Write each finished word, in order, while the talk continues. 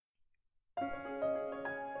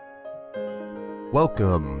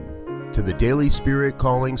Welcome to the Daily Spirit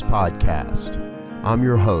Callings podcast. I'm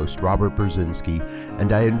your host, Robert Brzezinski,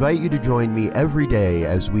 and I invite you to join me every day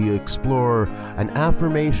as we explore an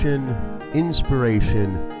affirmation,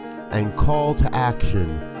 inspiration, and call to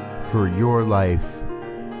action for your life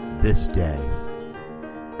this day.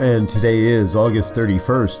 And today is August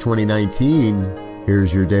 31st, 2019.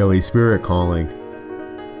 Here's your Daily Spirit Calling.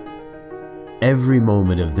 Every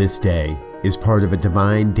moment of this day is part of a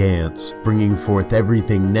divine dance, bringing forth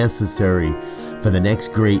everything necessary for the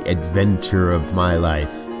next great adventure of my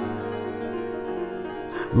life.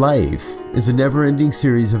 Life is a never-ending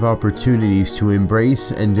series of opportunities to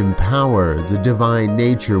embrace and empower the divine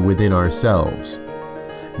nature within ourselves.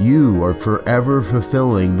 You are forever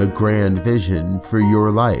fulfilling the grand vision for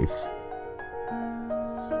your life.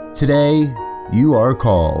 Today, you are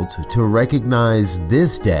called to recognize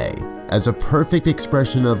this day as a perfect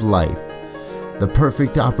expression of life, the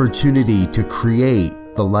perfect opportunity to create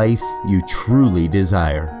the life you truly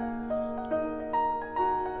desire.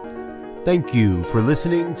 Thank you for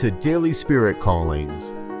listening to Daily Spirit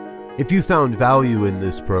Callings. If you found value in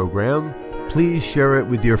this program, please share it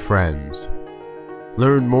with your friends.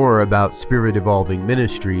 Learn more about Spirit Evolving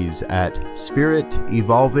Ministries at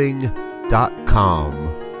spiritevolving.com.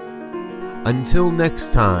 Until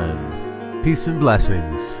next time, peace and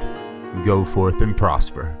blessings. Go forth and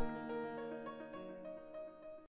prosper.